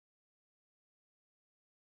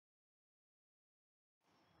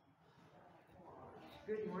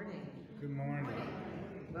Good morning. Good morning.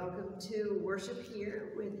 Welcome to worship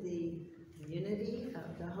here with the community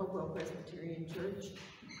of the Hopewell Presbyterian Church.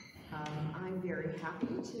 I'm very happy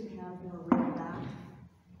to have Maria back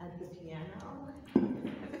at the piano.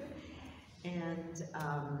 And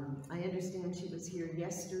I understand she was here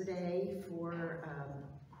yesterday for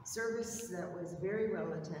service that was very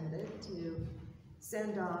well attended to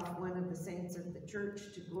send off one of the saints of the church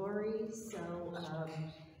to glory. So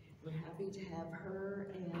we're happy to have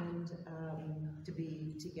her and to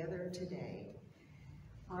be together today.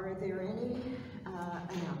 Are there any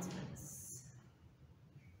announcements?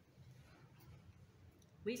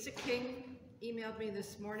 Lisa King emailed me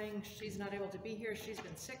this morning. She's not able to be here. She's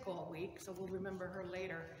been sick all week, so we'll remember her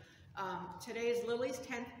later. Today is Lily's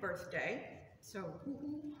 10th birthday, so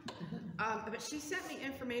but she sent me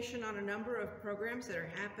information on a number of programs that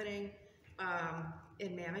are happening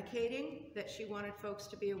in Mamakating that she wanted folks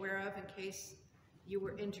to be aware of in case you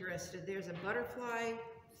were interested. There's a butterfly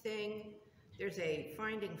thing, there's a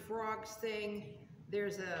Finding Frogs thing,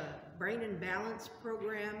 there's a Brain and Balance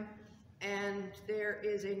program, and there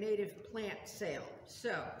is a native plant sale.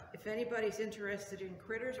 So if anybody's interested in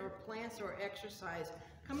critters or plants or exercise,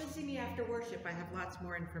 come and see me after worship. I have lots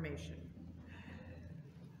more information.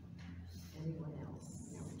 Anyone else?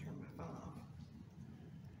 Now I turn my phone off.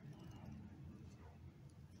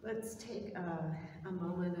 Let's take a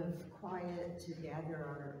moment of quiet to gather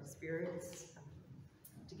our spirits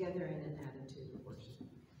together in an attitude of worship.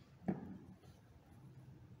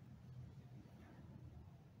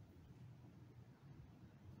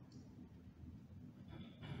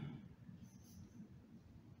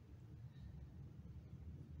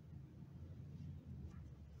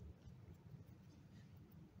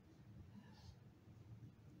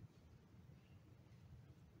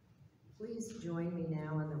 Please join me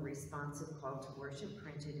now in the responsive call to worship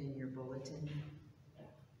printed in your bulletin.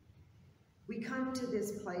 We come to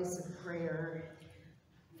this place of prayer.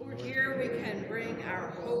 For here we can bring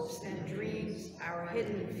our hopes and dreams, our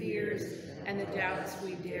hidden fears, and the doubts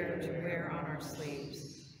we dare to wear on our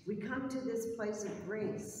sleeves. We come to this place of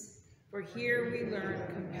grace. For here we learn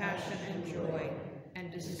compassion and joy,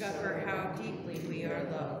 and discover how deeply we are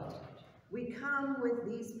loved. We come with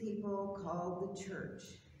these people called the church.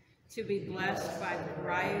 To be blessed by the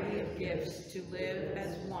variety of gifts, to live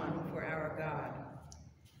as one for our God.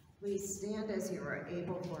 Please stand as you are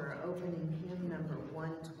able for our opening hymn number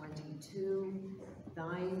 122,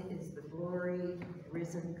 Thine is the Glory,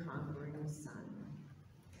 Risen Conquering Son.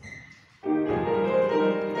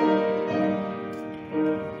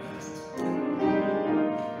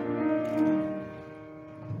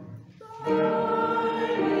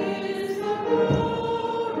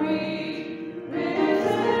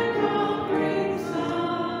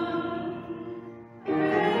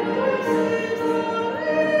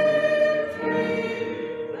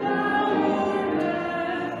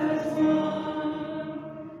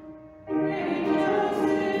 Angels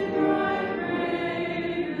in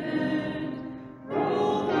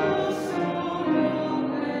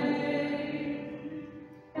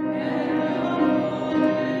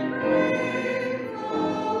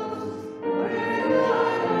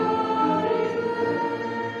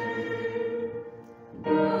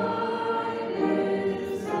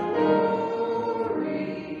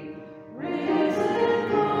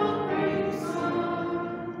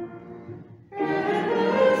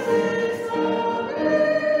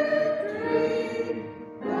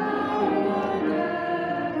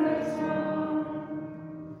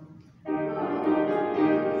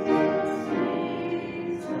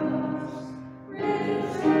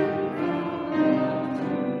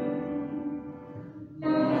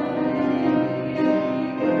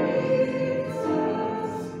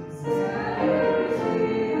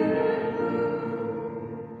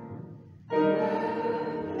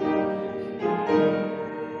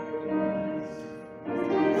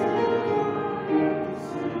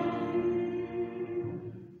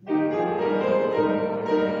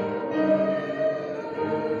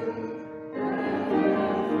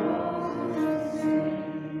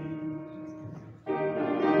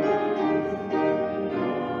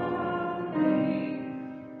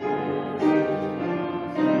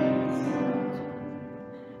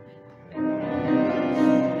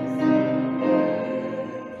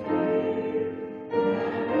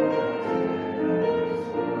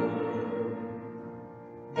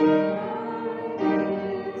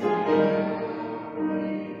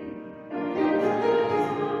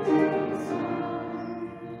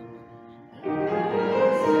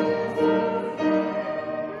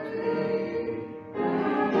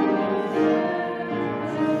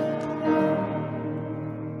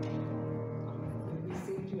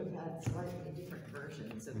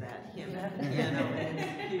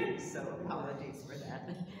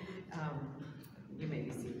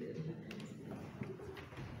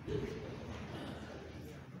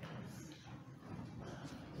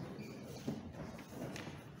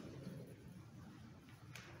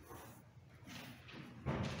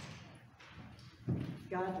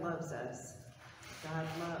God loves us. God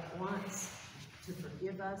wants to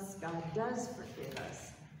forgive us. God does forgive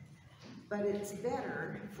us. But it's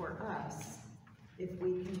better for us if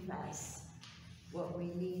we confess what we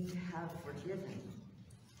need to have forgiven.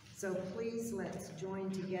 So please let's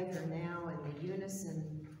join together now in the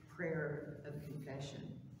unison prayer of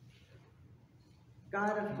confession.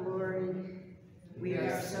 God of glory, we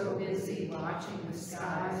are so busy watching the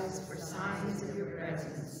skies for signs of your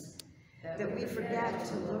presence that we forget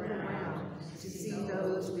to look around to see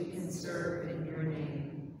those we can serve in your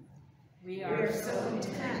name. We are so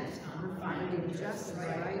intent on finding just the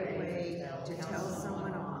right way to tell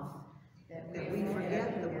someone off that we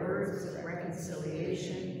forget the words of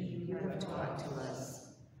reconciliation you have taught to us.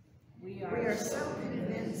 We are so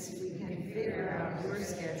convinced we can figure out your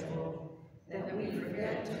schedule that we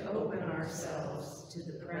forget to open ourselves to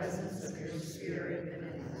the presence of your Spirit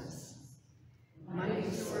within us.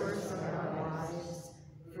 Mighty source of our lives,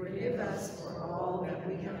 forgive us for all that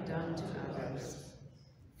we have done to others.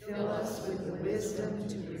 Fill us with the wisdom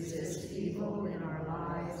to resist evil in our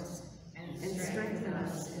lives and strengthen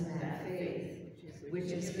us in that faith which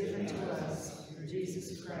is given to us through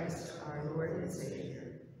Jesus Christ, our Lord and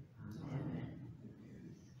Savior. Amen.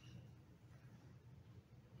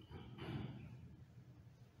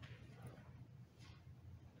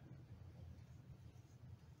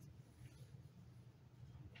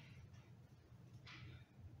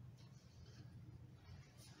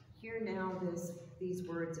 Hear now these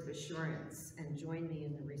words of assurance and join me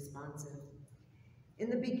in the responsive. In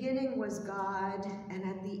the beginning was God, and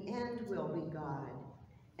at the end will be God.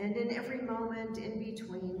 And in every moment in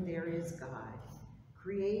between there is God,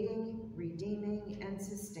 creating, redeeming, and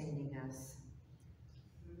sustaining us.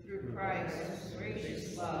 Through Christ,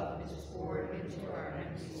 gracious love is poured into our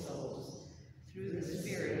empty souls. Through the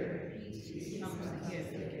Spirit, peace becomes a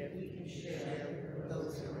gift that we can share with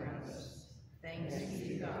those around us. Thanks be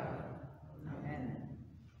to God. Amen.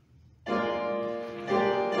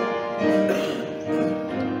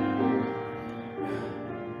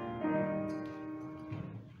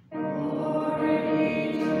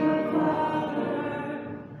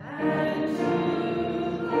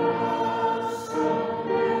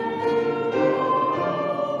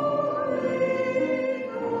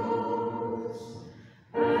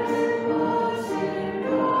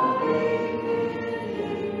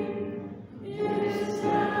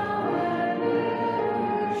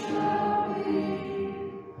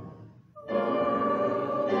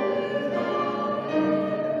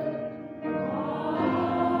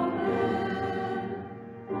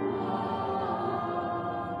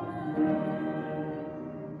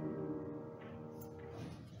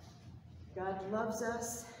 Loves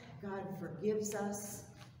us, God forgives us.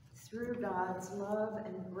 Through God's love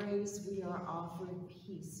and grace, we are offered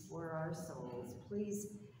peace for our souls. Please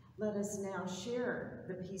let us now share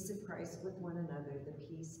the peace of Christ with one another.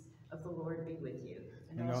 The peace of the Lord be with you.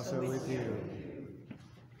 And also with you.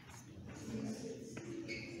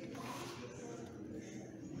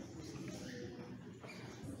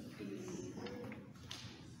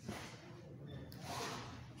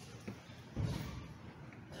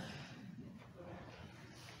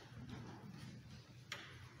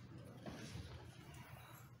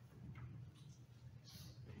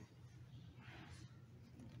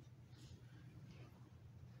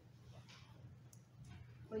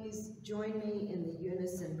 Please join me in the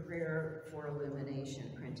unison prayer for illumination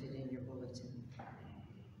printed in your bulletin.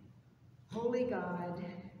 Holy God,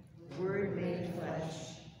 Word made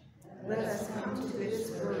flesh, let us come to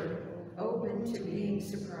this word open to being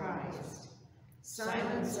surprised.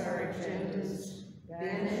 Silence our agendas,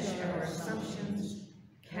 banish our assumptions,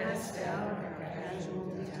 cast out our casual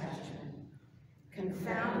detachment.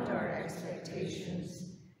 Confound our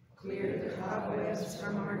expectations, clear the cobwebs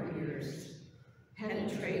from our ears.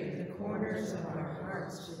 Penetrate the corners of our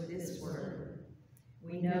hearts with this word.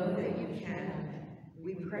 We know that you can.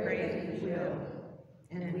 We pray that you will.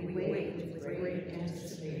 And we wait with great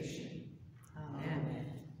anticipation. Amen.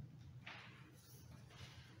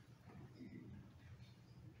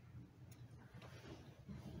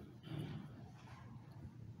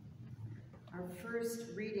 Our first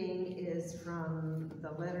reading is from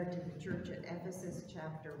the letter to the church at Ephesus,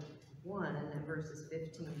 chapter 1, verses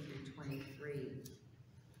 15 through 23.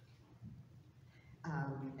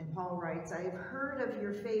 And Paul writes, I have heard of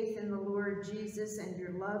your faith in the Lord Jesus and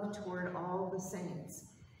your love toward all the saints.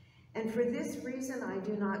 And for this reason I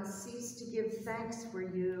do not cease to give thanks for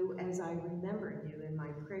you as I remember you in my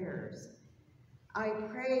prayers. I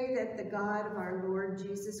pray that the God of our Lord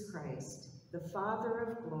Jesus Christ, the Father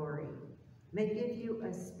of glory, may give you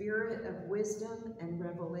a spirit of wisdom and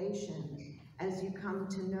revelation as you come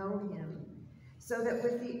to know him, so that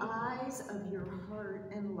with the eyes of your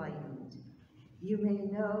heart enlightened, you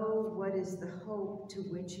may know what is the hope to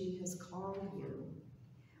which he has called you.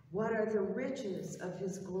 What are the riches of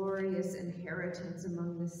his glorious inheritance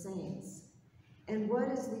among the saints? And what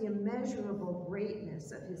is the immeasurable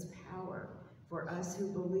greatness of his power for us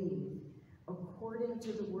who believe, according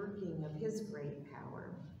to the working of his great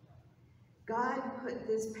power? God put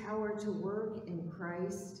this power to work in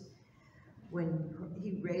Christ when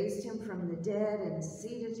he raised him from the dead and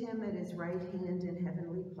seated him at his right hand in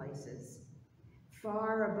heavenly places,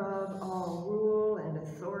 far above all rule and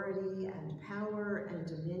authority and power and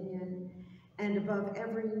dominion, and above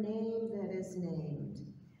every name that is named,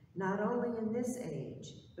 not only in this age,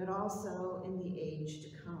 but also in the age to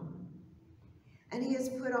come. And he has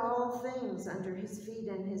put all things under his feet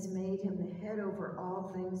and has made him the head over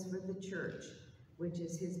all things for the church, which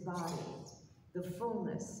is his body, the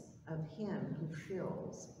fullness of him who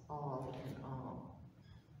fills all in all.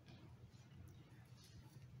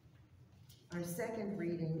 Our second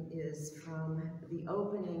reading is from the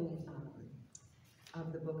opening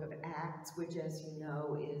of the book of Acts, which, as you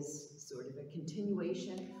know, is sort of a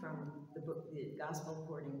continuation from the Gospel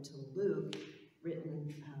according to Luke,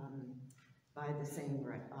 written by the same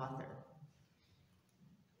author.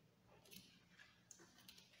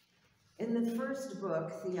 In the first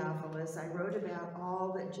book, Theophilus, I wrote about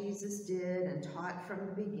all that Jesus did and taught from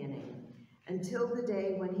the beginning, until the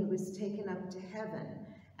day when he was taken up to heaven,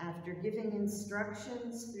 after giving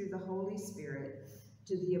instructions through the Holy Spirit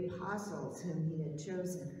to the apostles whom he had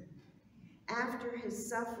chosen. After his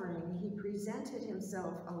suffering, he presented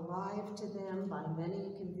himself alive to them by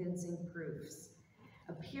many convincing proofs,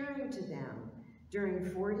 appearing to them during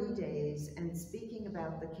 40 days and speaking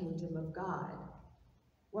about the kingdom of God.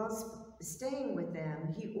 While staying with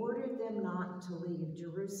them, he ordered them not to leave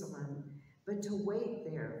Jerusalem, but to wait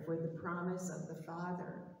there for the promise of the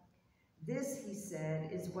Father. This, he said,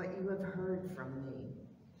 is what you have heard from me.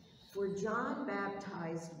 For John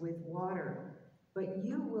baptized with water, but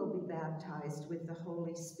you will be baptized with the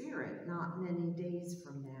Holy Spirit not many days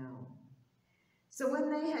from now. So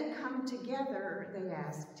when they had come together, they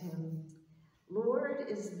asked him, Lord,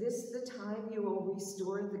 is this the time you will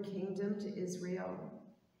restore the kingdom to Israel?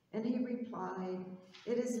 And he replied,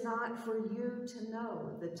 it is not for you to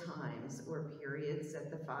know the times or periods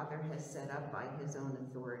that the Father has set up by his own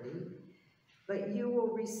authority, but you will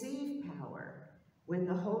receive power when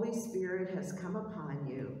the Holy Spirit has come upon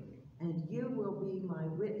you, and you will be my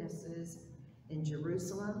witnesses in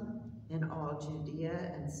Jerusalem, in all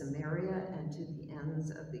Judea and Samaria, and to the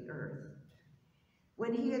ends of the earth.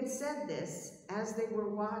 When he had said this, as they were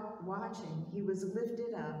watching, he was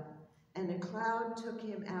lifted up, and a cloud took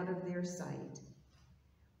him out of their sight.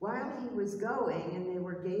 While he was going, and they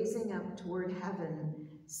were gazing up toward heaven,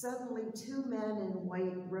 suddenly 2 men in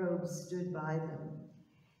white robes stood by them.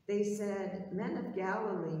 They said, Men of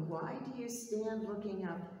Galilee, why do you stand looking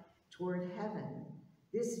up toward heaven?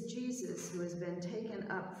 This Jesus who has been taken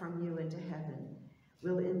up from you into heaven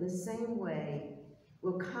will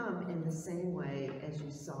come in the same way as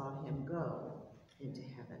you saw him go into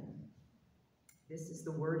heaven. This is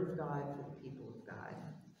the word of God for the people of God.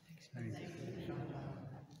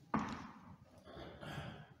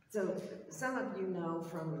 So some of you know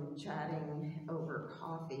from chatting over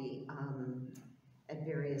coffee at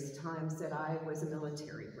various times that I was a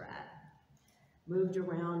military brat. Moved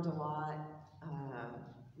around a lot,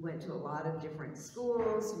 went to a lot of different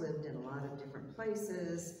schools, lived in a lot of different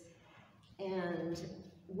places. And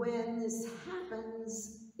when this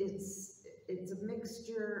happens, it's a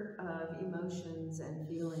mixture of emotions and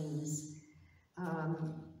feelings.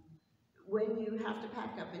 When you have to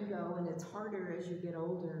pack up and go, and it's harder as you get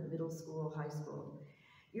older, middle school, high school,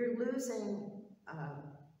 you're losing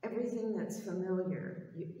everything that's familiar.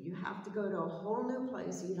 You have to go to a whole new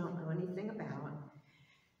place you don't know anything about.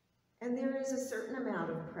 And there is a certain amount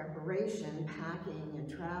of preparation, packing and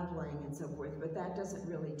traveling and so forth, but that doesn't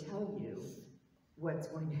really tell you what's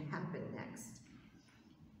going to happen next.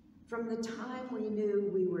 From the time we knew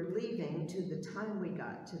we were leaving to the time we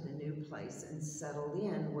got to the new place and settled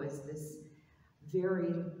in was this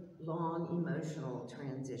very long emotional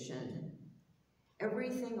transition.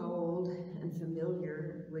 Everything old and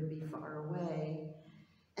familiar would be far away,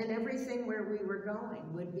 and everything where we were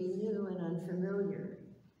going would be new and unfamiliar.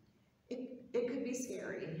 It could be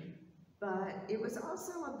scary, but it was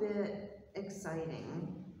also a bit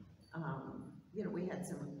exciting. We had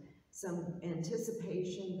some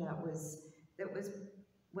anticipation that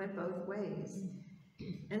went both ways.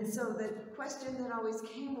 And so the question that always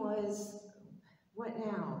came was, what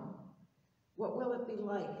now? What will it be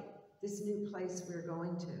like this new place we're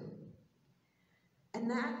going to. And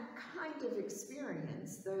that kind of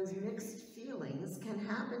experience, those mixed feelings, can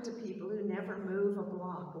happen to people who never move a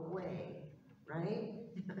block away, right?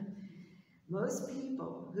 Most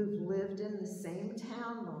people who've lived in the same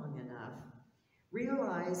town long enough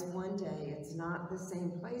realize one day it's not the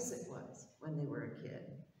same place it was when they were a kid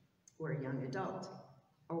or a young adult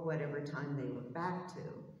or whatever time they look back to.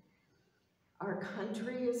 Our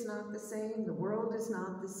country is not the same, the world is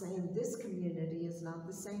not the same, this community is not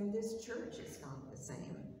the same, this church is not the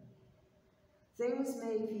same. Things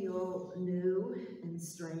may feel new and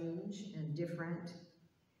strange and different,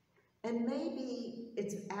 and maybe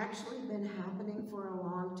it's actually been happening for a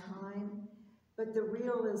long time, but the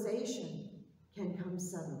realization can come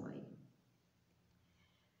suddenly.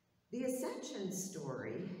 The Ascension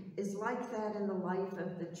story is like that in the life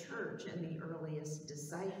of the church and the earliest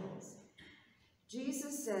disciples.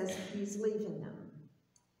 Jesus says he's leaving them.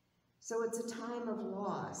 So it's a time of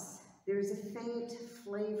loss. There's a faint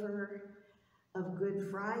flavor of Good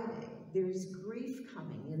Friday. There's grief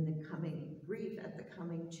grief at the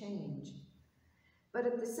coming change. But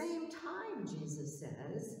at the same time, Jesus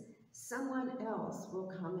says, someone else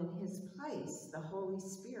will come in his place, the Holy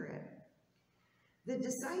Spirit. The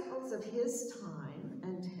disciples of his time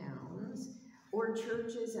and towns, or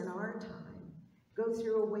churches in our time, go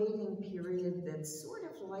through a waiting period that's sort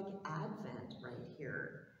of like Advent right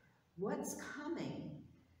here. What's coming?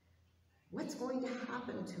 What's going to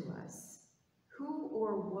happen to us? Who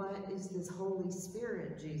or what is this Holy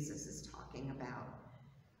Spirit Jesus is talking about?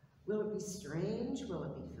 Will it be strange? Will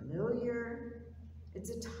it be familiar? It's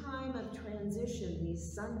a time of transition,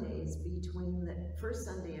 these Sundays between the first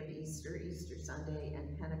Sunday of Easter, Easter Sunday,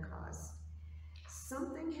 and Pentecost.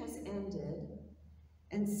 Something has ended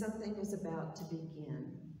and something is about to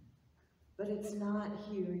begin, but it's not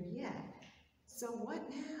here yet. So what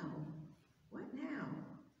now? What now?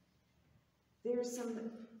 There's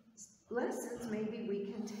some lessons maybe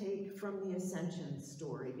we can take from the Ascension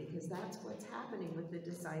story, because that's what's happening with the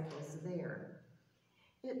disciples there.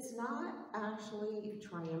 It's not actually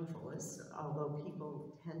triumphalist, although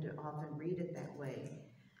people tend to often read it that way.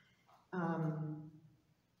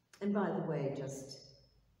 And by the way,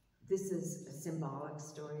 this is a symbolic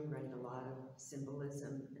story, right? A lot of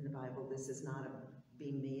symbolism in the Bible. This is not a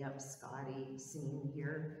beam me up Scotty scene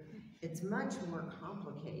here. It's much more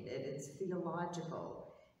complicated. It's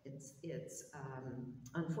theological. It's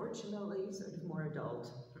unfortunately sort of more adult.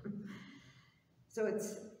 So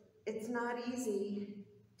it's not easy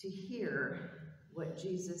to hear what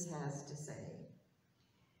Jesus has to say.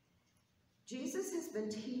 Jesus has been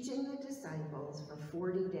teaching the disciples for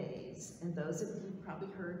 40 days, and those of you probably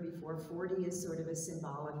heard before, 40 is sort of a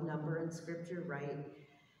symbolic number in Scripture, right?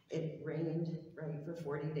 It rained, right, for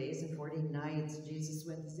 40 days and 40 nights. Jesus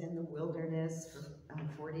was in the wilderness for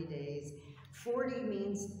 40 days. 40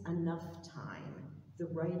 means enough time, the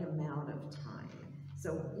right amount of time.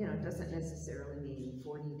 So, it doesn't necessarily mean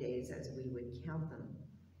 40 days as we would count them.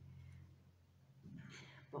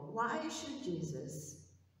 But why should Jesus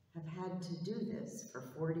have had to do this for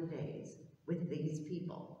 40 days with these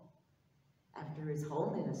people after his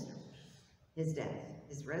whole ministry, his death,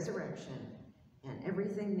 his resurrection, and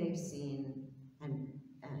everything they've seen and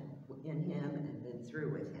in him and been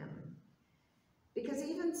through with him? Because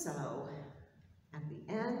even so, at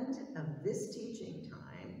the end of this teaching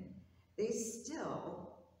time, they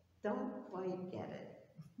still don't quite get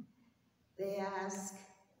it. They ask,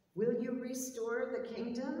 will you restore the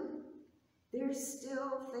kingdom? They're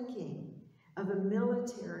still thinking of a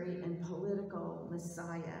military and political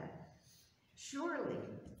Messiah. Surely,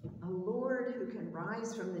 a Lord who can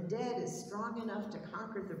rise from the dead is strong enough to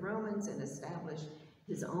conquer the Romans and establish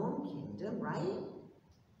his own kingdom, right?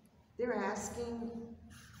 They're asking,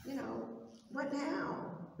 what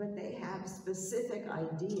now? But they have specific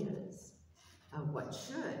ideas of what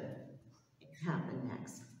should happen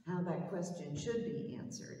next, how that question should be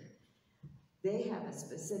answered. They have a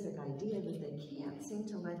specific idea that they can't seem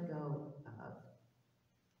to let go of.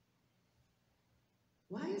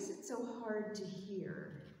 Why is it so hard to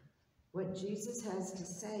hear what Jesus has to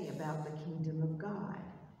say about the kingdom of God?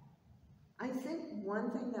 I think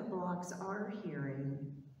one thing that blocks our hearing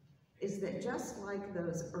is that just like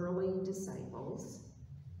those early disciples,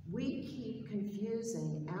 we keep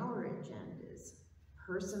confusing our agendas,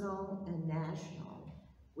 personal and national,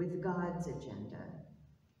 with God's agenda.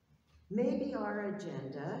 Maybe our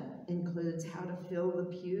agenda includes how to fill the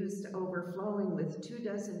pews to overflowing with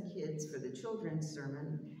 24 kids for the children's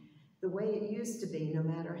sermon, the way it used to be, no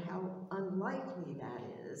matter how unlikely that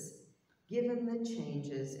is, given the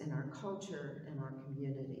changes in our culture and our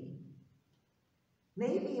community.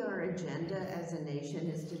 Maybe our agenda as a nation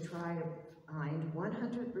is to try to find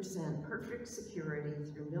 100% perfect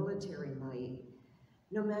security through military might,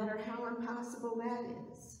 no matter how impossible that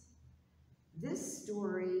is. This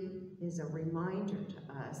story is a reminder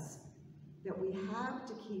to us that we have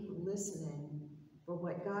to keep listening for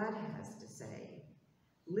what God has to say,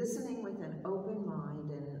 listening with an open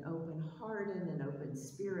mind and an open heart and an open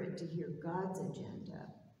spirit to hear God's agenda.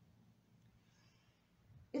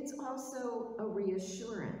 It's also a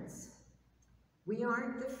reassurance. We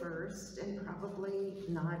aren't the first and probably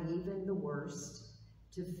not even the worst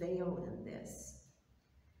to fail in this.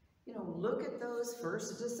 You know, look at those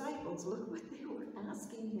first disciples. Look what they were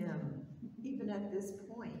asking him, even at this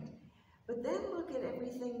point. But then look at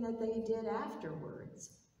everything that they did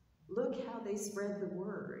afterwards. Look how they spread the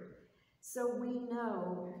word. So we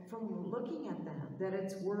know from looking at them that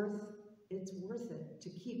it's worth it to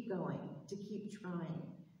keep going, to keep trying,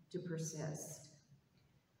 to persist.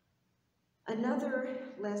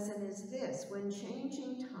 Another lesson is this: when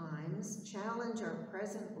changing times challenge our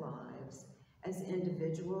present lives as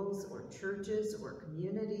individuals or churches or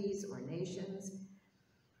communities or nations,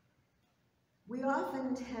 we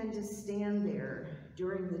often tend to stand there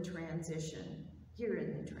during the transition, here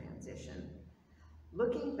in the transition,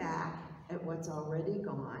 looking back at what's already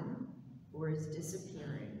gone or is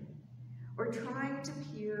disappearing, or trying to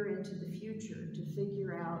peer into the future to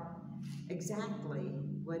figure out exactly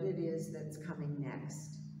what it is that's coming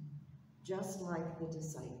next, just like the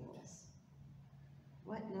disciples.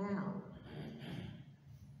 What now?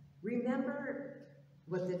 Remember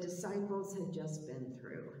what the disciples had just been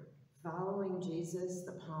through, following Jesus,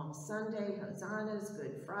 the Palm Sunday, Hosannas,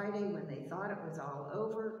 Good Friday, when they thought it was all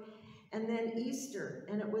over, and then Easter,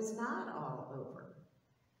 and it was not all over.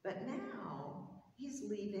 But now, he's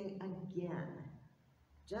leaving again,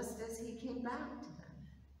 just as he came back to them.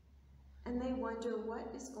 And they wonder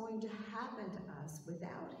what is going to happen to us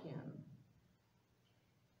without him.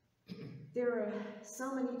 There are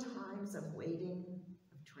so many times of waiting,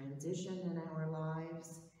 of transition in our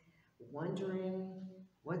lives, wondering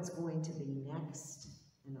what's going to be next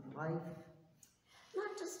in life.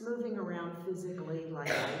 Not just moving around physically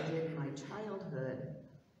like I did in my childhood.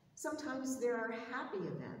 Sometimes there are happy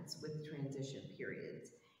events with transition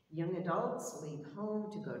periods. Young adults leave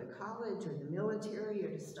home to go to college or the military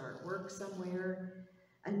or to start work somewhere.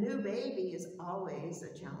 A new baby is always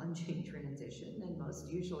a challenging transition, and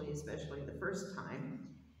most usually, especially the first time.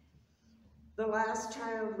 The last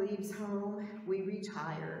child leaves home, we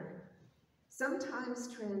retire.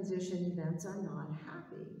 Sometimes transition events are not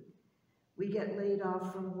happy. We get laid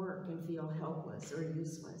off from work and feel helpless or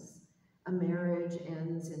useless. A marriage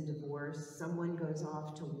ends in divorce, someone goes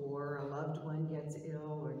off to war, a loved one gets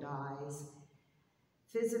ill or dies.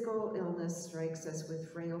 Physical illness strikes us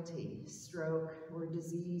with frailty, stroke, or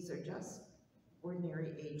disease, or just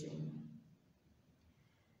ordinary aging.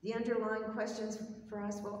 The underlying questions for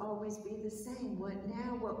us will always be the same. What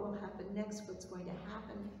now? What will happen next? What's going to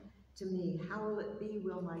happen to me? How will it be?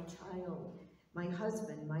 Will my child, my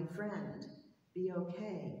husband, my friend be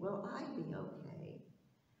okay? Will I be okay?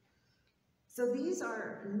 So these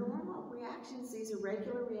are normal reactions. These are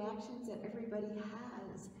regular reactions that everybody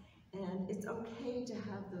has. And it's okay to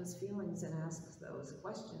have those feelings and ask those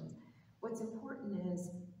questions. What's important is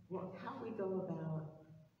how we go about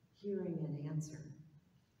hearing an answer.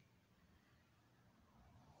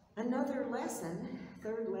 Another lesson,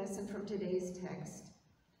 third lesson from today's text,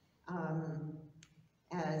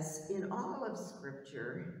 as in all of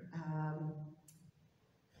Scripture,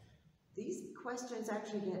 these questions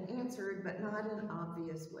actually get answered, but not in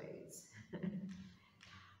obvious ways.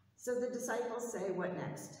 So the disciples say, what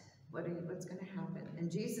next? What's going to happen? And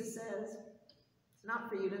Jesus says, it's not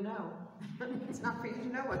for you to know. It's not for you to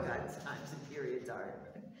know what God's times and periods are.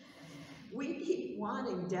 We keep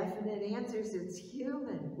wanting definite answers. It's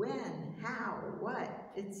human. When? How?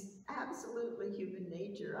 What? It's absolutely human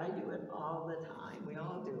nature. I do it all the time. We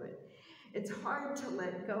all do it. It's hard to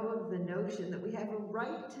let go of the notion that we have a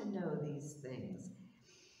right to know these things.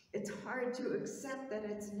 It's hard to accept that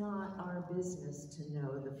it's not our business to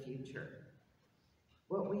know the future.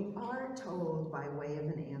 What we are told by way of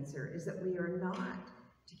an answer is that we are not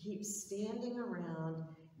to keep standing around,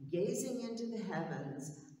 gazing into the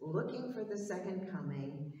heavens, looking for the second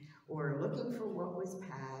coming, or looking for what was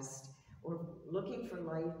past, or looking for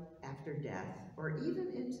life after death, or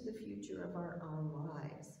even into the future of our own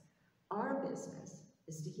lives. Our business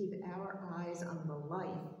is to keep our eyes on the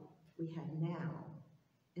life we have now,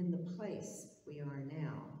 in the place we are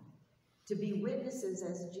now. To be witnesses,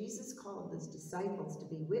 as Jesus called his disciples, to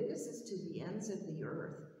be witnesses to the ends of the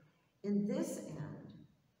earth. In this end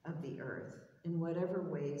of the earth, in whatever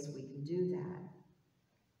ways we can do that.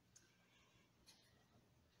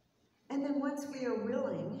 And then once we are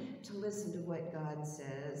willing to listen to what God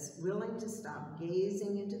says, willing to stop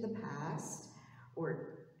gazing into the past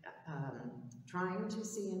or trying to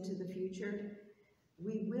see into the future,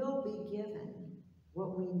 we will be given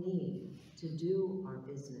what we need to do our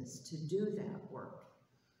business, to do that work,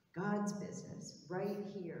 God's business, right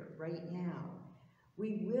here, right now.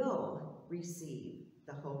 We will receive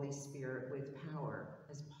the Holy Spirit with power,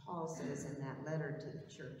 as Paul says in that letter to the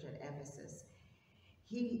church at Ephesus.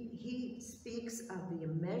 He speaks of the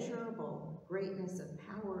immeasurable greatness of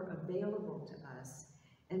power available to us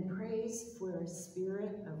and prays for a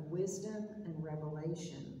spirit of wisdom and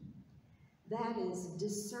revelation. That is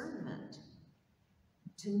discernment,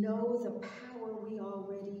 to know the power we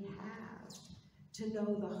already have, to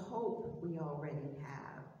know the hope we already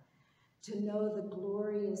have, to know the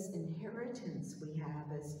glorious inheritance we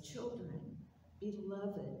have as children,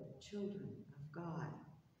 beloved children of God.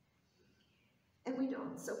 And we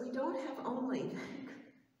don't have only,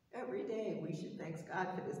 every day we should thank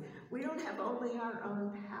God for this, we don't have only our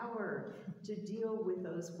own power to deal with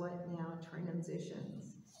those what now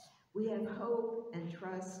transitions. We have hope and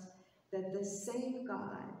trust that the same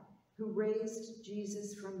God who raised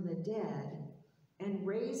Jesus from the dead and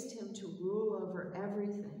raised him to rule over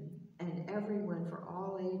everything and everyone for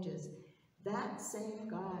all ages, that same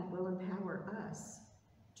God will empower us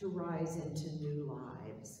to rise into new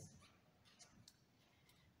lives.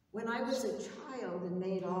 When I was a child and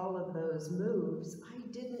made all of those moves, I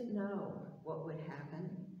didn't know what would happen,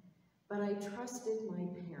 but I trusted my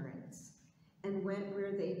parents and went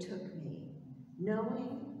where they took me,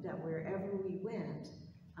 knowing that wherever we went,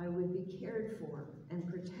 I would be cared for and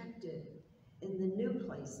protected in the new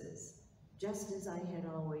places, just as I had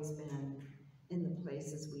always been in the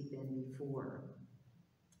places we'd been before.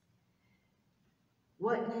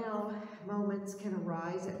 What now moments can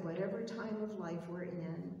arise at whatever time of life we're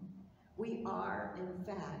in. We are, in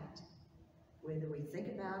fact, whether we think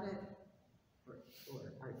about it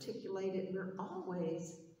or articulate it, we're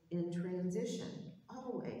always in transition,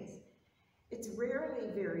 always. It's rarely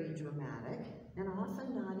very dramatic and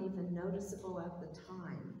often not even noticeable at the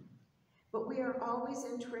time. But we are always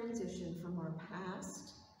in transition from our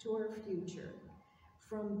past to our future,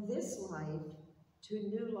 from this life to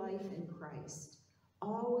new life in Christ,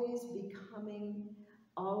 always becoming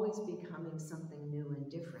something new and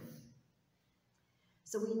different.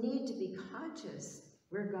 So we need to be conscious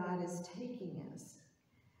where God is taking us,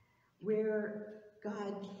 where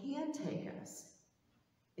God can take us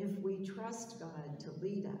if we trust God to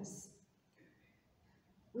lead us.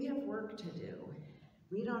 We have work to do.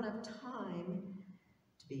 We don't have time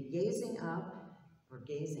to be gazing up or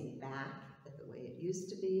gazing back at the way it used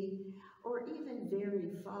to be, or even very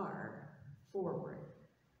far forward.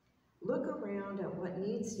 Look around at what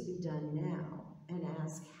needs to be done now and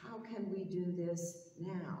ask, how can we do this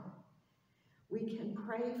now? We can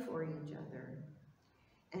pray for each other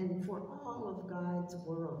and for all of God's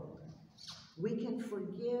world. We can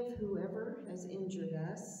forgive whoever has injured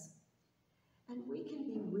us, and we can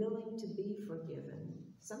be willing to be forgiven.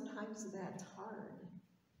 Sometimes that's hard.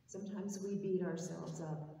 Sometimes we beat ourselves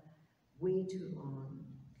up way too long.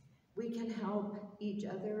 We can help each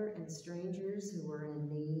other and strangers who are in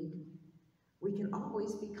need. We can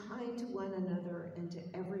always be kind to one another and to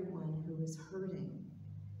everyone who is hurting.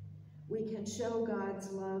 We can show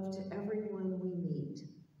God's love to everyone we meet.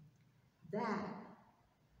 That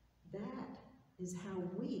is how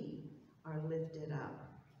we are lifted up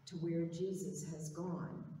to where Jesus has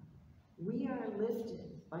gone. We are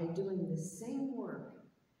lifted by doing the same work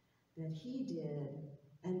that he did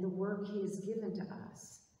and the work he has given to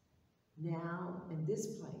us now in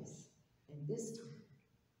this place, in this time.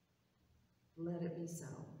 Let it be so.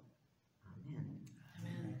 Amen.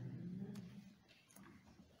 Amen.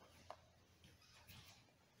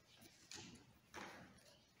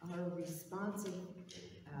 Our responsive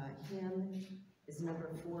hymn is number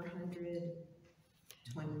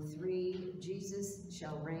 423, Jesus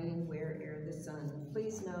shall reign where'er the sun.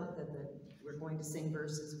 Please note that we're going to sing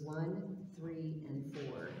verses 1, 3, and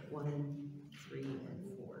 4. 1, 3,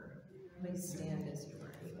 and 4. Please stand as you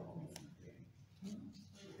are able.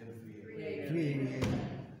 3.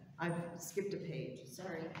 I've skipped a page.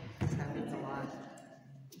 Sorry. This happens a lot.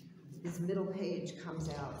 This middle page comes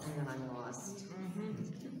out and then I'm lost.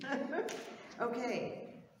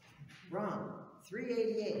 Okay. Wrong.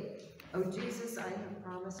 388. Oh, Jesus, I have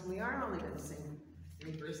promised. We are only going to sing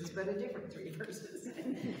 3 verses, but a different 3 verses.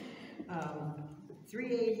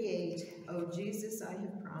 388. Oh, Jesus, I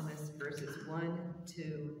have promised. Verses 1,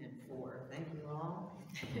 2, and 4. Thank you all.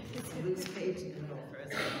 It's a loose page in the middle for us.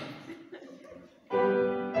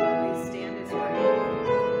 Please stand as we're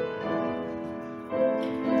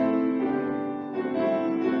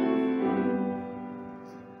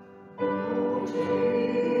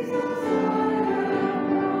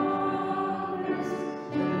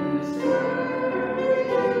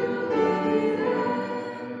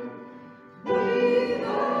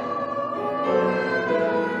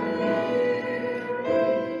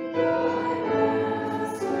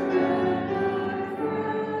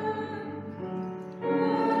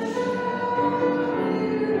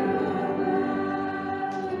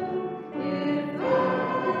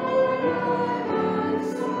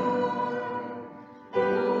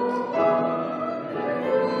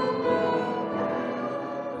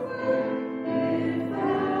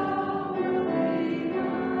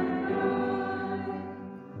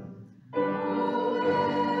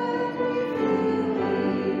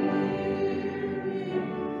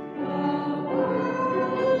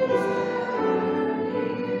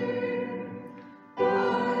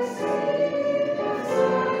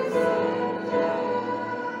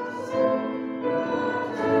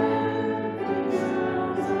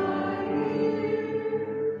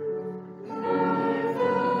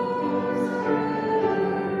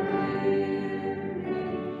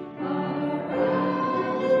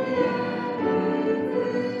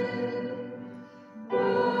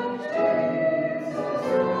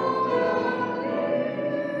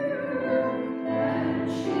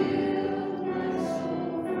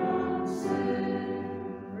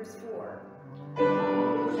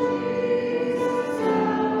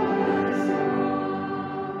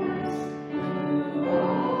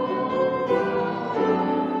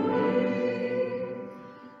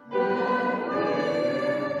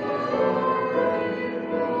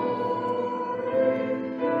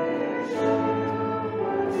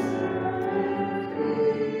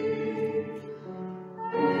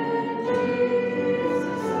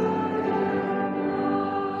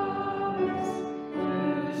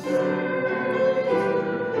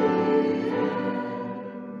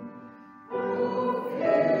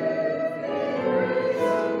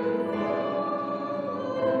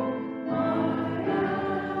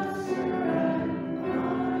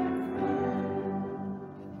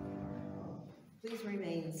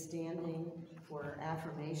standing for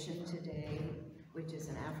affirmation today, which is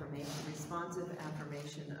an affirmation, responsive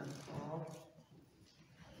affirmation of Paul.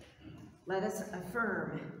 Let us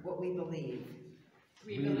affirm what we believe.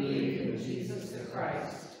 We believe in Jesus the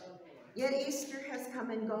Christ. Yet Easter has come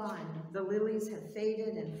and gone. The lilies have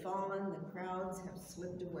faded and fallen. The crowds have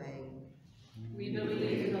slipped away. We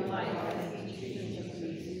believe in the life and teachings of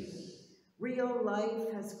Jesus. Real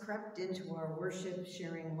life has crept into our worship,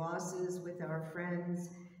 sharing losses with our friends,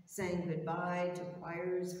 saying goodbye to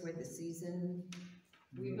choirs for the season.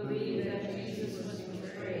 We believe that Jesus was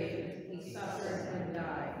betrayed, he suffered and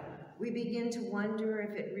died. We begin to wonder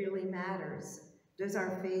if it really matters. Does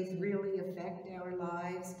our faith really affect our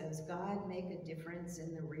lives? Does God make a difference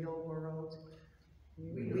in the real world?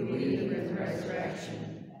 We believe in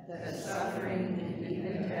resurrection, that suffering and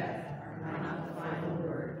even death are not the final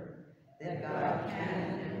word, that God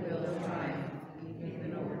can and will triumph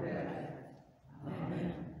even over death.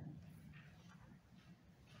 Amen.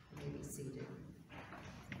 You may be seated.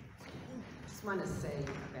 Just want to say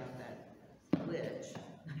about that glitch,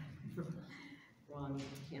 wrong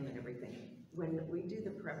hymn and everything. When we do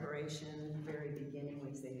the preparation, very beginning,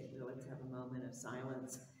 we say, let's have a moment of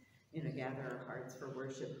silence, gather our hearts for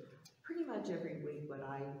worship. Pretty much every week what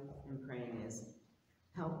I am praying is,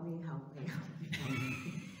 help me, help me, help me, help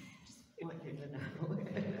me. Just want you to know.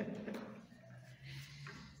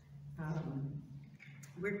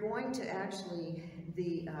 We're going to actually,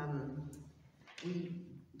 we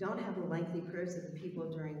don't have the lengthy prayers of the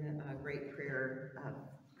people during the great prayer,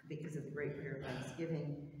 because of the great prayer of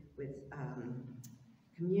Thanksgiving with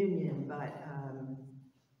communion, but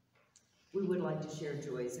we would like to share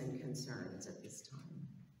joys and concerns at this time.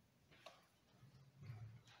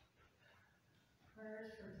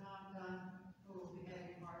 Prayers for Tom, who will be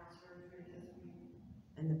having heart surgery this week.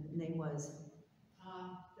 And the name was?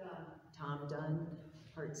 Tom Dunn. Tom Dunn,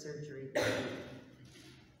 heart surgery.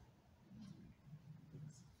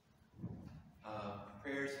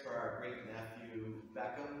 Prayers for our great nephew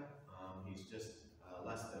Beckham. He's just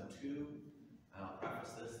less than 2. I'll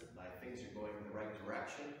preface this, my things are going in the right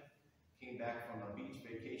direction. Came back from a beach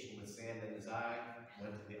vacation with sand in his eye,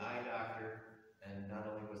 went to the eye doctor, and not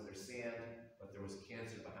only was there sand, but there was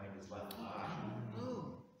cancer behind his left eye.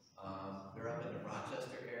 They're up in the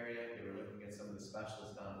Rochester area. They were looking at some of the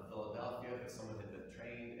specialists down in Philadelphia, but someone had been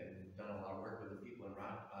trained and done a lot of work with the people in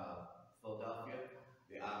Philadelphia.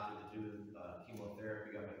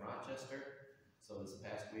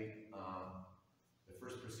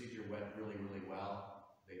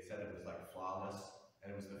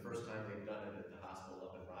 time they've done it at the hospital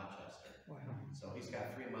up in Rochester. Wow. So he's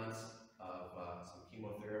got 3 months of some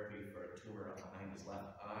chemotherapy for a tumor up behind his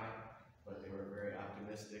left eye, but they were very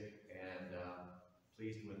optimistic and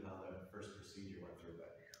pleased with how the first procedure went through,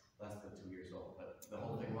 but less than 2 years old. But the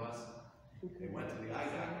whole thing was, they went to the eye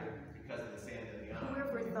doctor because of the sand in the eye.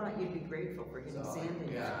 Whoever thought you'd be grateful for getting So, sand in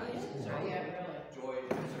your yeah. eyes? So, Yeah, really. joy and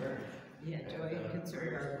concern. Yeah, joy and concern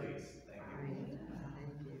prayers, are please. Thank you. great.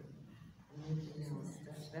 Thank you. Anything else?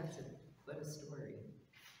 That's what a story.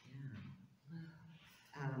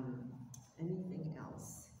 Yeah. Anything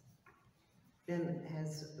else? Then,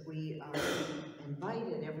 as we are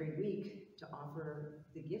invited every week to offer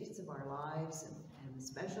the gifts of our lives and the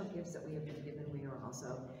special gifts that we have been given, we are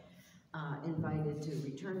also invited to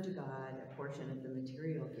return to God a portion of the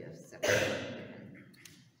material gifts that we have been given.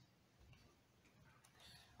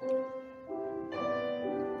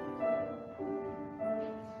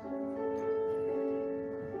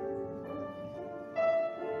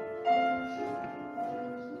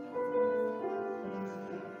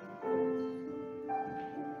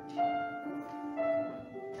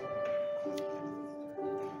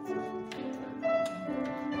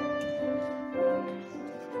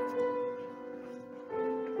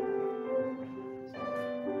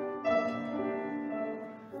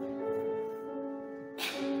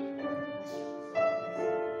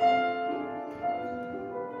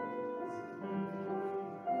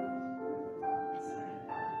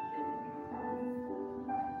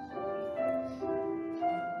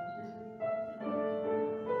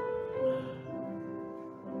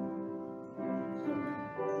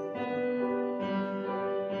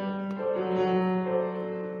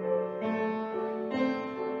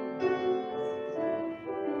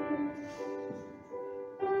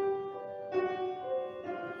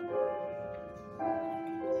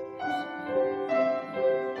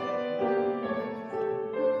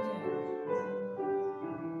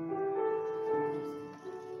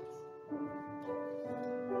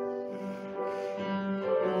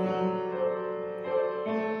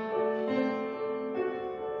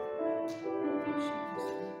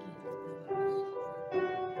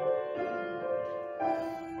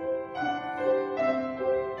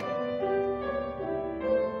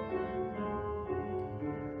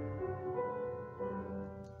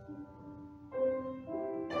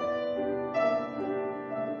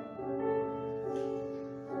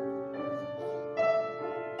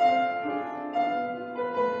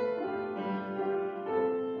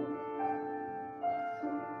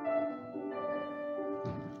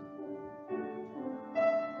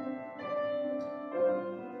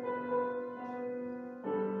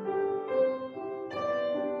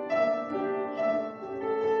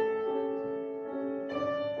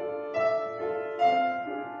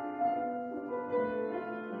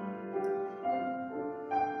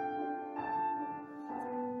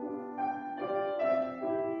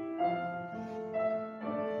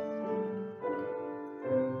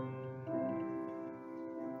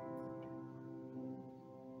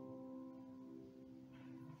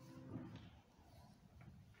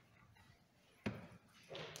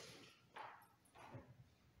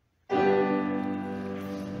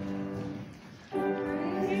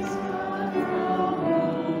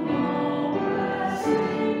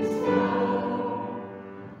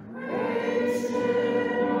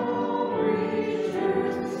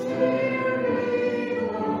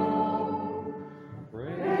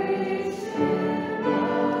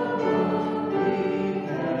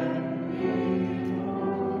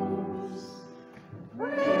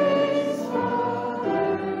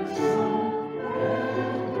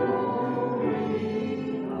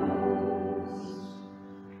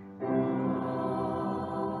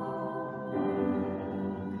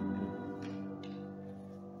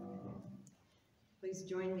 Please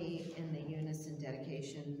join me in the unison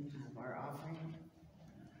dedication of our offering.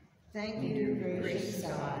 Thank you, gracious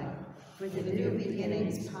God, for the new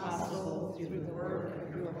beginnings possible through the work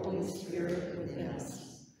of your Holy Spirit within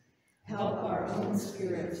us. Help our own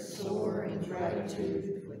spirits soar in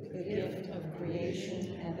gratitude for the gift of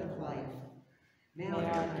creation and of life. May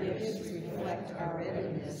our gifts reflect our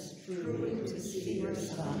readiness truly to see your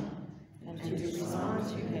Son and to respond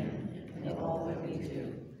to him in all that we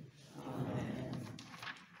do. Amen.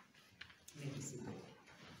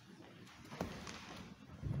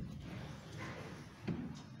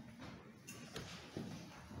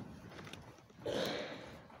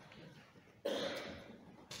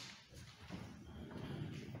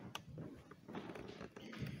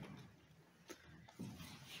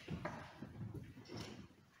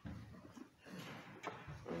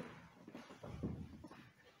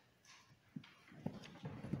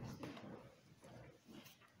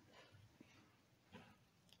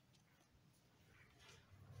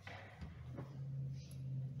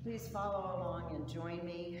 Please follow along and join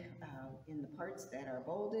me in the parts that are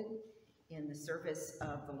bolded in the service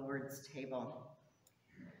of the Lord's table.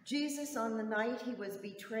 Jesus, on the night he was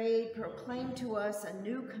betrayed, proclaimed to us a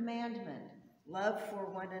new commandment, love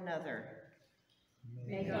for one another.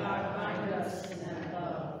 May God bind us in that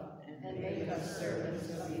love and make us servants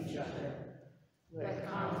of each other. Let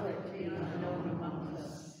conflict be unknown among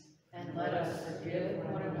us, and let us forgive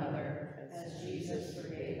one another as Jesus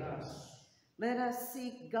forgave us. Let us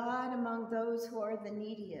seek God among those who are the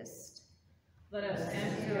neediest. Let us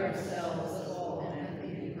empty ourselves of all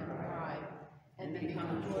envy and pride, and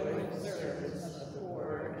become joyful servants of the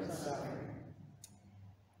poor and suffering.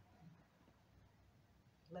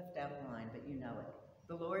 Left out a line, but you know it.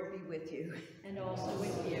 The Lord be with you. And also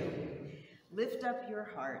with you. Lift up your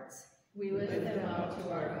hearts. We lift them up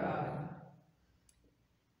to our God.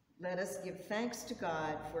 Let us give thanks to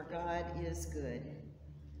God, for God is good.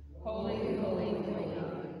 Holy, holy, holy,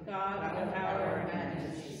 God of power and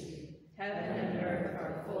majesty, heaven and earth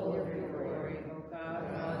are full of your glory, O God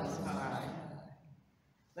most high.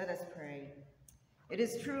 Let us pray. It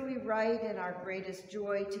is truly right and our greatest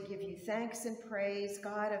joy to give you thanks and praise,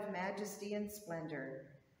 God of majesty and splendor.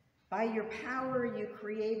 By your power you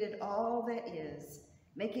created all that is,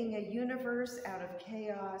 making a universe out of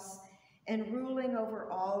chaos and ruling over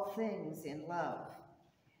all things in love.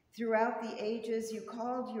 Throughout the ages, you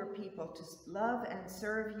called your people to love and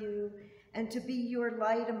serve you and to be your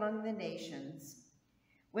light among the nations.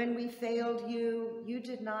 When we failed you, you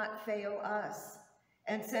did not fail us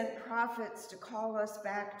and sent prophets to call us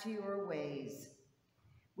back to your ways.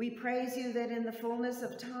 We praise you that in the fullness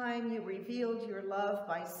of time, you revealed your love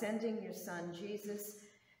by sending your son, Jesus,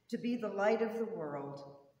 to be the light of the world.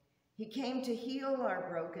 He came to heal our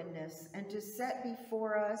brokenness and to set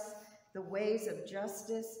before us the ways of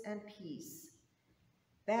justice and peace.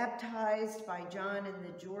 Baptized by John in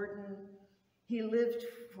the Jordan, he lived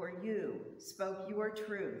for you, spoke your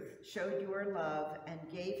truth, showed your love, and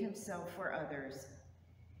gave himself for others.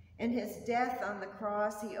 In his death on the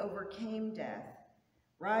cross, he overcame death.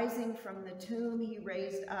 Rising from the tomb, he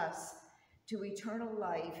raised us to eternal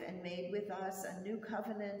life and made with us a new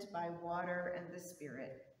covenant by water and the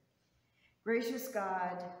Spirit. Gracious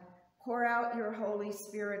God, pour out your Holy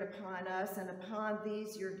Spirit upon us and upon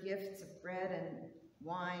these your gifts of bread and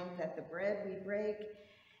wine, that the bread we break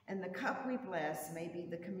and the cup we bless may be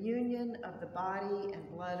the communion of the body and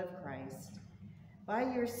blood of Christ.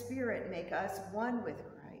 By your Spirit, make us one with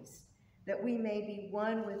Christ, that we may be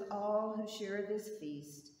one with all who share this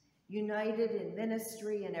feast, united in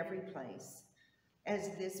ministry in every place.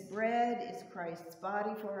 As this bread is Christ's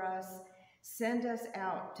body for us, send us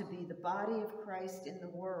out to be the body of Christ in the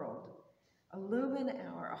world. Illumine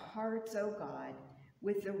our hearts, O God,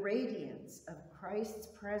 with the radiance of Christ's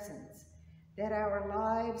presence, that our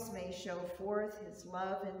lives may show forth his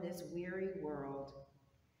love in this weary world.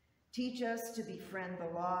 Teach us to befriend the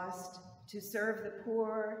lost, to serve the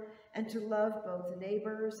poor, and to love both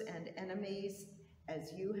neighbors and enemies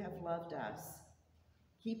as you have loved us.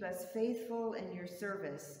 Keep us faithful in your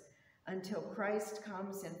service until Christ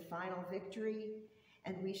comes in final victory,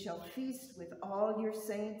 and we shall feast with all your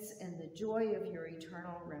saints in the joy of your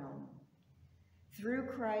eternal realm. Through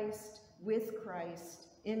Christ, with Christ,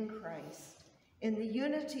 in the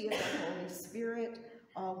unity of the Holy Spirit,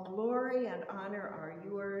 all glory and honor are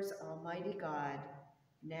yours, Almighty God,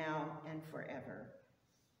 now and forever.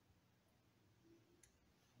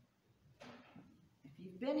 If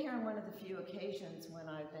you've been here on one of the few occasions when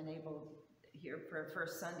I've been able here for a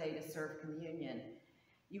first Sunday to serve communion,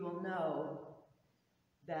 you will know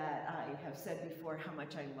that I have said before how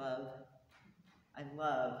much I love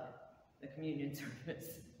the communion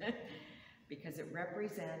service because it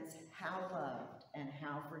represents how loved and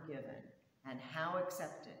how forgiven and how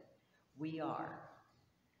accepted we are.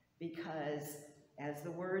 Because as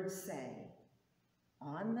the words say,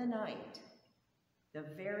 on the night, the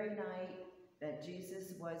very night that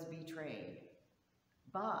Jesus was betrayed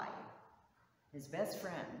by his best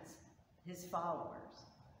friends, his followers,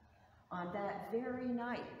 on that very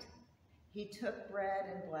night, he took bread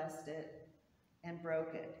and blessed it and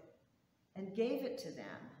broke it and gave it to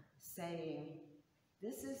them, saying,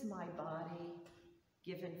 "This is my body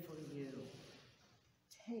given for you.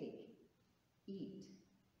 Take, eat,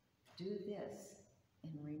 do this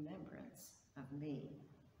in remembrance of me."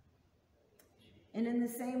 And in the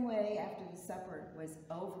same way, after the supper was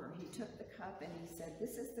over, he took the cup and he said,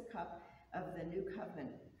 "This is the cup of the new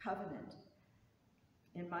covenant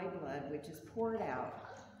in my blood, which is poured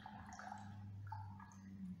out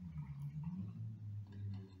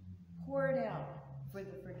for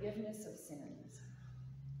the forgiveness of sins.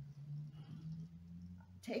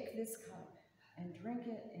 Take this cup and drink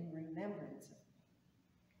it in remembrance of me.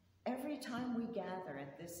 Every time we gather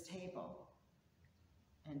at this table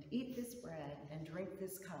and eat this bread and drink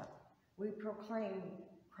this cup, we proclaim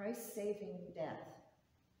Christ's saving death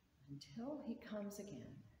until he comes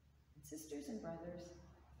again. And sisters and brothers,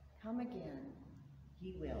 come again,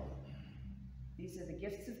 he will. These are the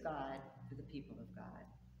gifts of God for the people of God.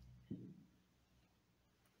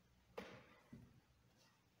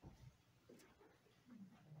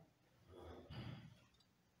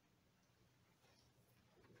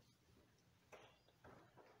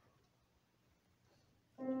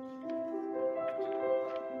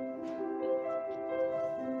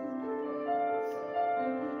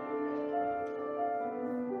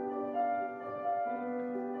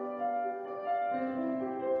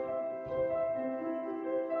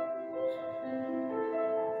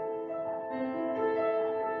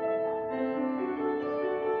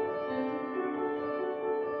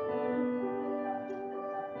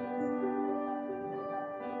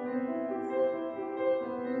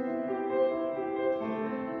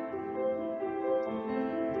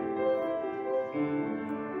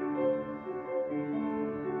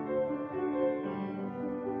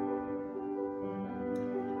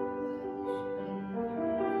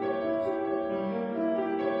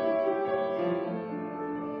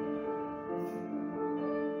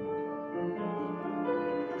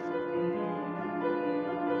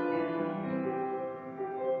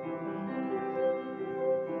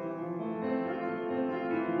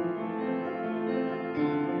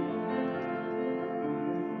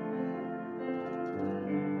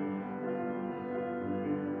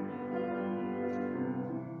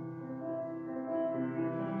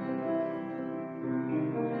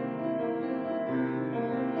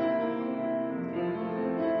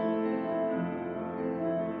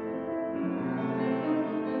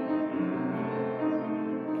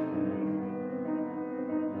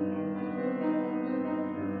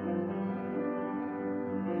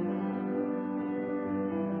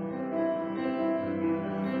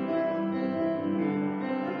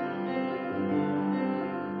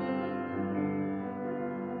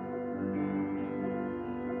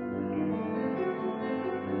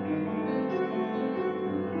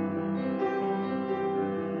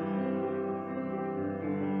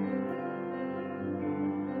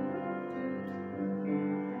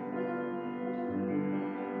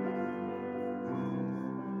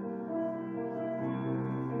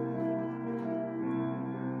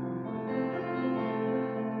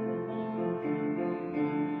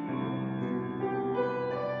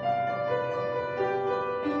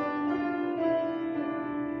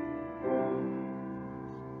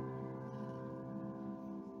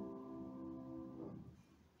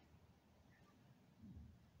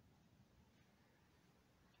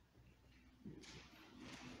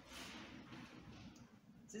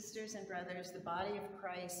 Sisters and brothers, the body of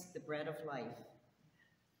Christ, the bread of life.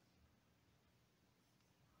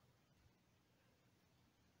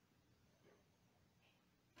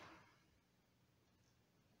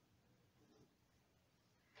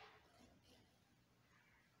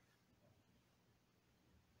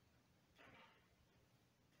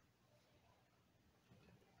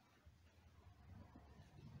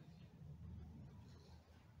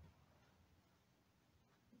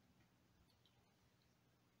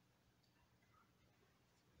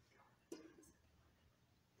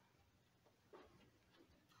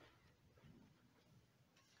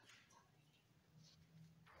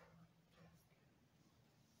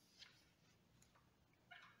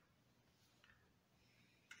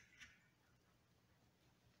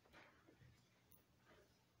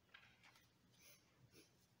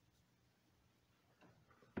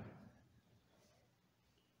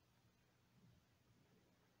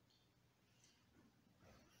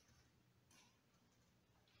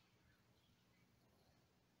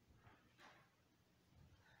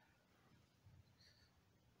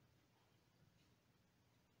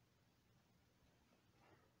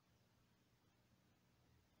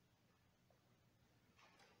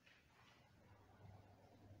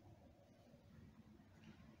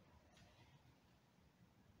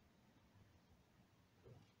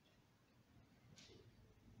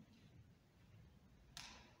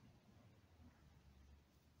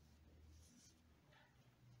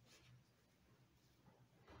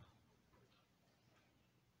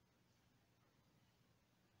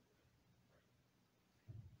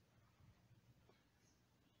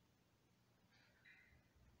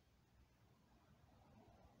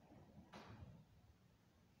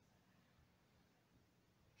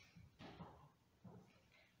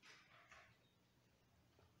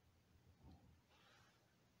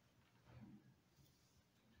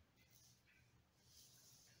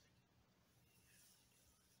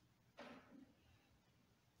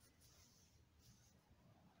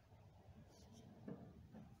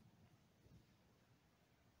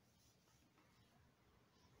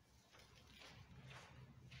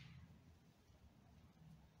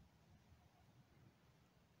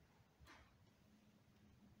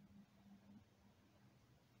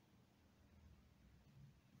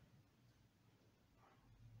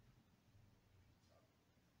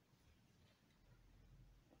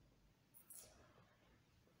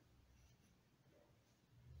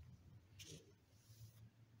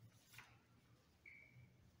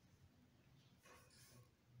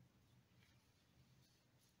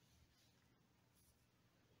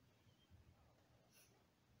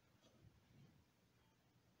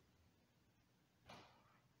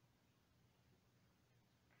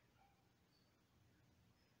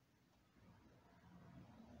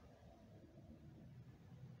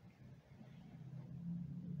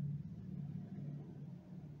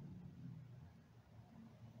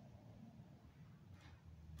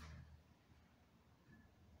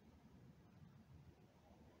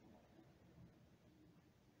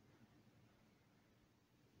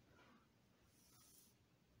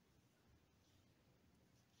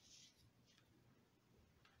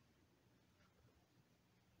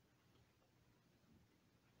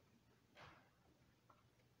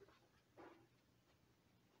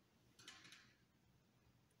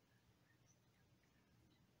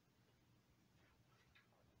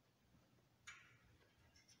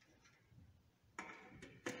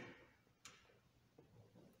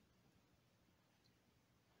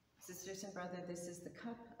 sisters and brothers, this is the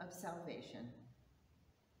cup of salvation.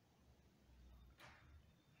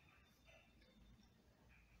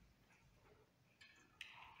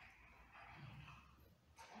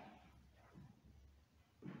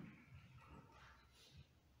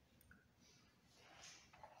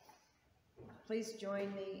 Please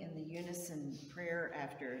join me in the unison prayer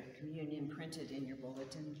after communion printed in your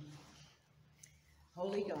bulletin.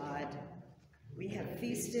 Holy God, we have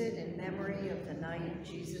feasted in memory of the night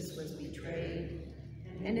Jesus was betrayed,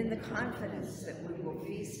 and in the confidence that we will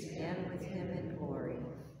feast again with him in glory.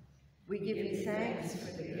 We give you thanks for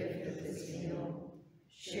the gift of this meal,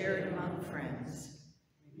 shared among friends.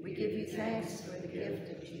 We give you thanks for the gift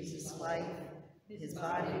of Jesus' life, his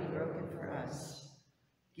body broken for us.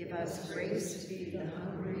 Give us grace to feed the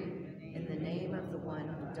hungry in the name of the one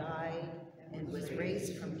who died and was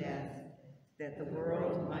raised from death, that the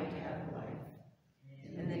world might have life.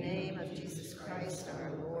 In the name of Jesus Christ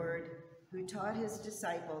our Lord, who taught his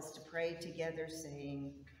disciples to pray together,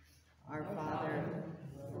 saying, Our Father,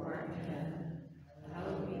 who art in heaven,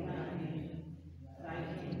 hallowed be thy name. Thy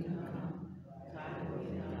kingdom come, thy will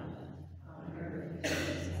be done, on earth as it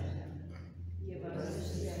is in heaven. Give us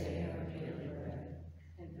this day our daily bread,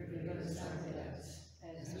 and forgive us our debts,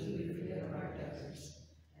 as we forgive our debtors.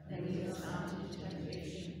 And lead us not into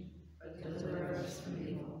temptation, but deliver us from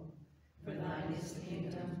evil. For thine is the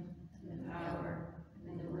kingdom, and the power,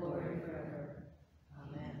 and the glory forever.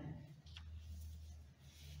 Amen.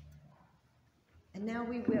 And now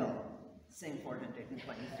we will sing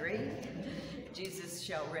 423. Jesus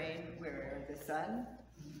shall reign where'er the sun.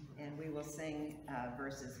 And we will sing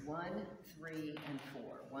verses 1, 3, and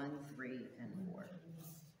 4. 1, 3, and 4.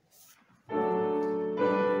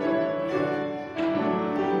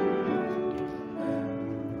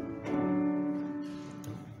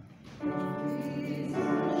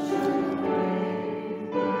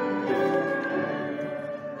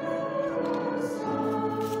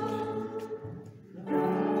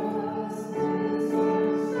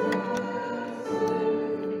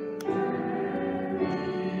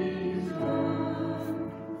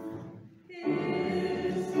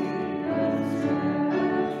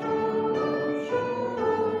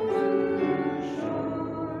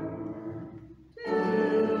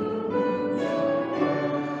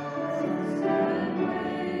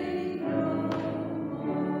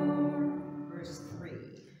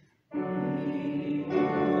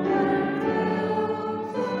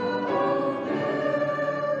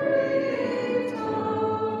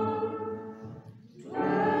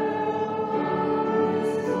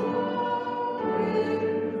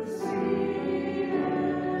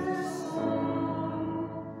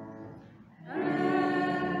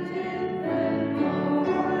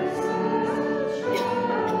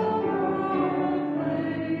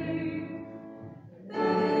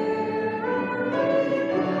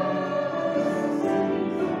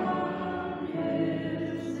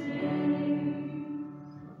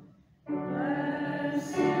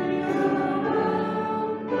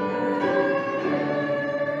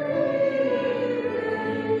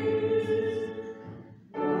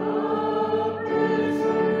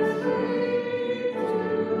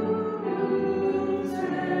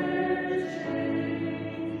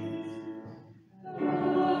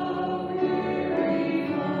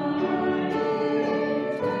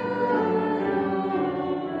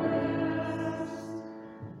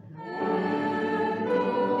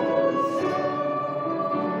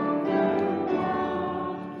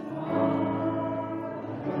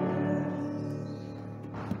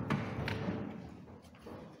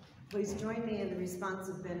 Please join me in the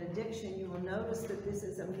responsive benediction. You will notice that this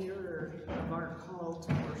is a mirror of our call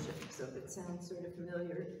to worship, so if it sounds sort of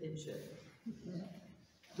familiar, it should.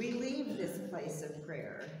 We leave this place of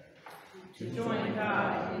prayer to join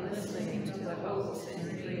God in listening to the hopes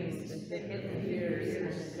and dreams, the hidden fears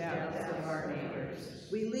and doubts of our neighbors.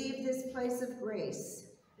 We leave this place of grace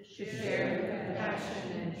to share the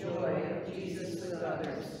compassion and joy of Jesus with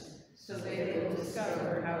others, so they will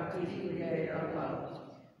discover how deeply they are loved.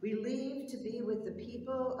 We leave to be with the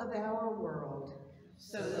people of our world,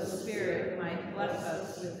 so the Spirit might bless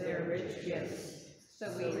us with their rich gifts,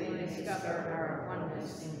 so we may discover our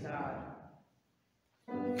oneness in God.